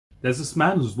There's this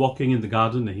man who's walking in the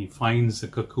garden and he finds a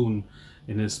cocoon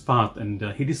in his path, and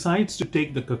he decides to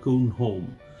take the cocoon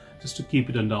home just to keep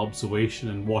it under observation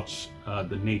and watch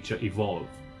the nature evolve.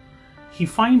 He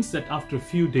finds that after a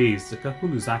few days the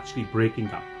cocoon is actually breaking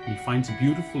up. He finds a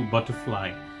beautiful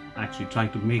butterfly actually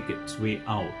trying to make its way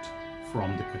out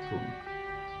from the cocoon.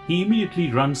 He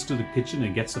immediately runs to the kitchen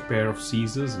and gets a pair of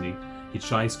scissors, and he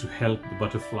tries to help the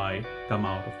butterfly come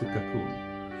out of the cocoon.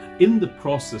 In the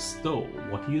process though,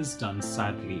 what he has done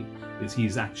sadly is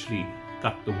he's actually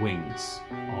cut the wings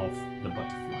of the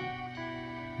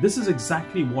butterfly. This is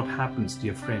exactly what happens,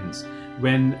 dear friends,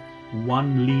 when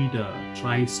one leader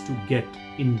tries to get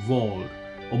involved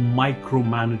or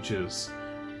micromanages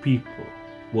people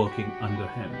working under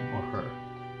him or her.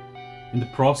 In the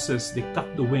process, they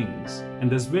cut the wings, and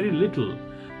there's very little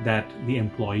that the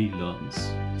employee learns.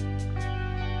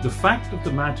 The fact of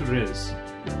the matter is,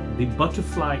 the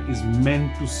butterfly is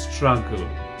meant to struggle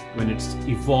when it's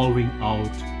evolving out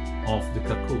of the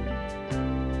cocoon.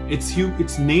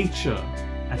 It's nature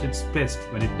at its best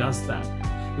when it does that,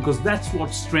 because that's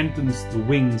what strengthens the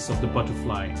wings of the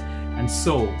butterfly, and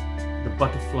so the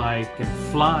butterfly can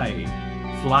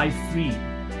fly free,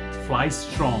 fly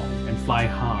strong, and fly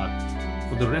hard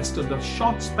for the rest of the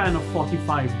short span of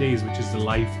 45 days, which is the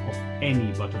life of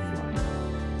any butterfly.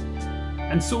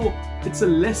 And so it's a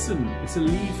lesson, it's a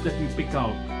leaf that we pick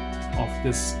out of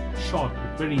this short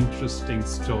but very interesting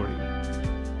story.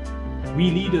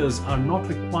 We leaders are not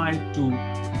required to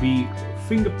be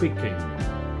finger-picking,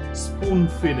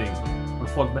 spoon-feeding, or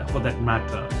for that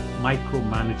matter,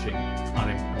 micromanaging our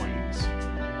employees.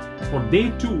 For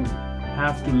they too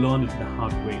have to learn it the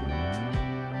hard way.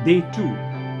 They too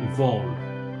evolve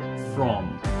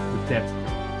from the depth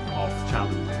of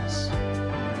challenges.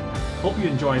 Hope you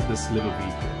enjoyed this little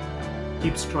video.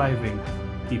 Keep striving,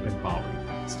 keep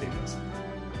empowering. Stay blessed.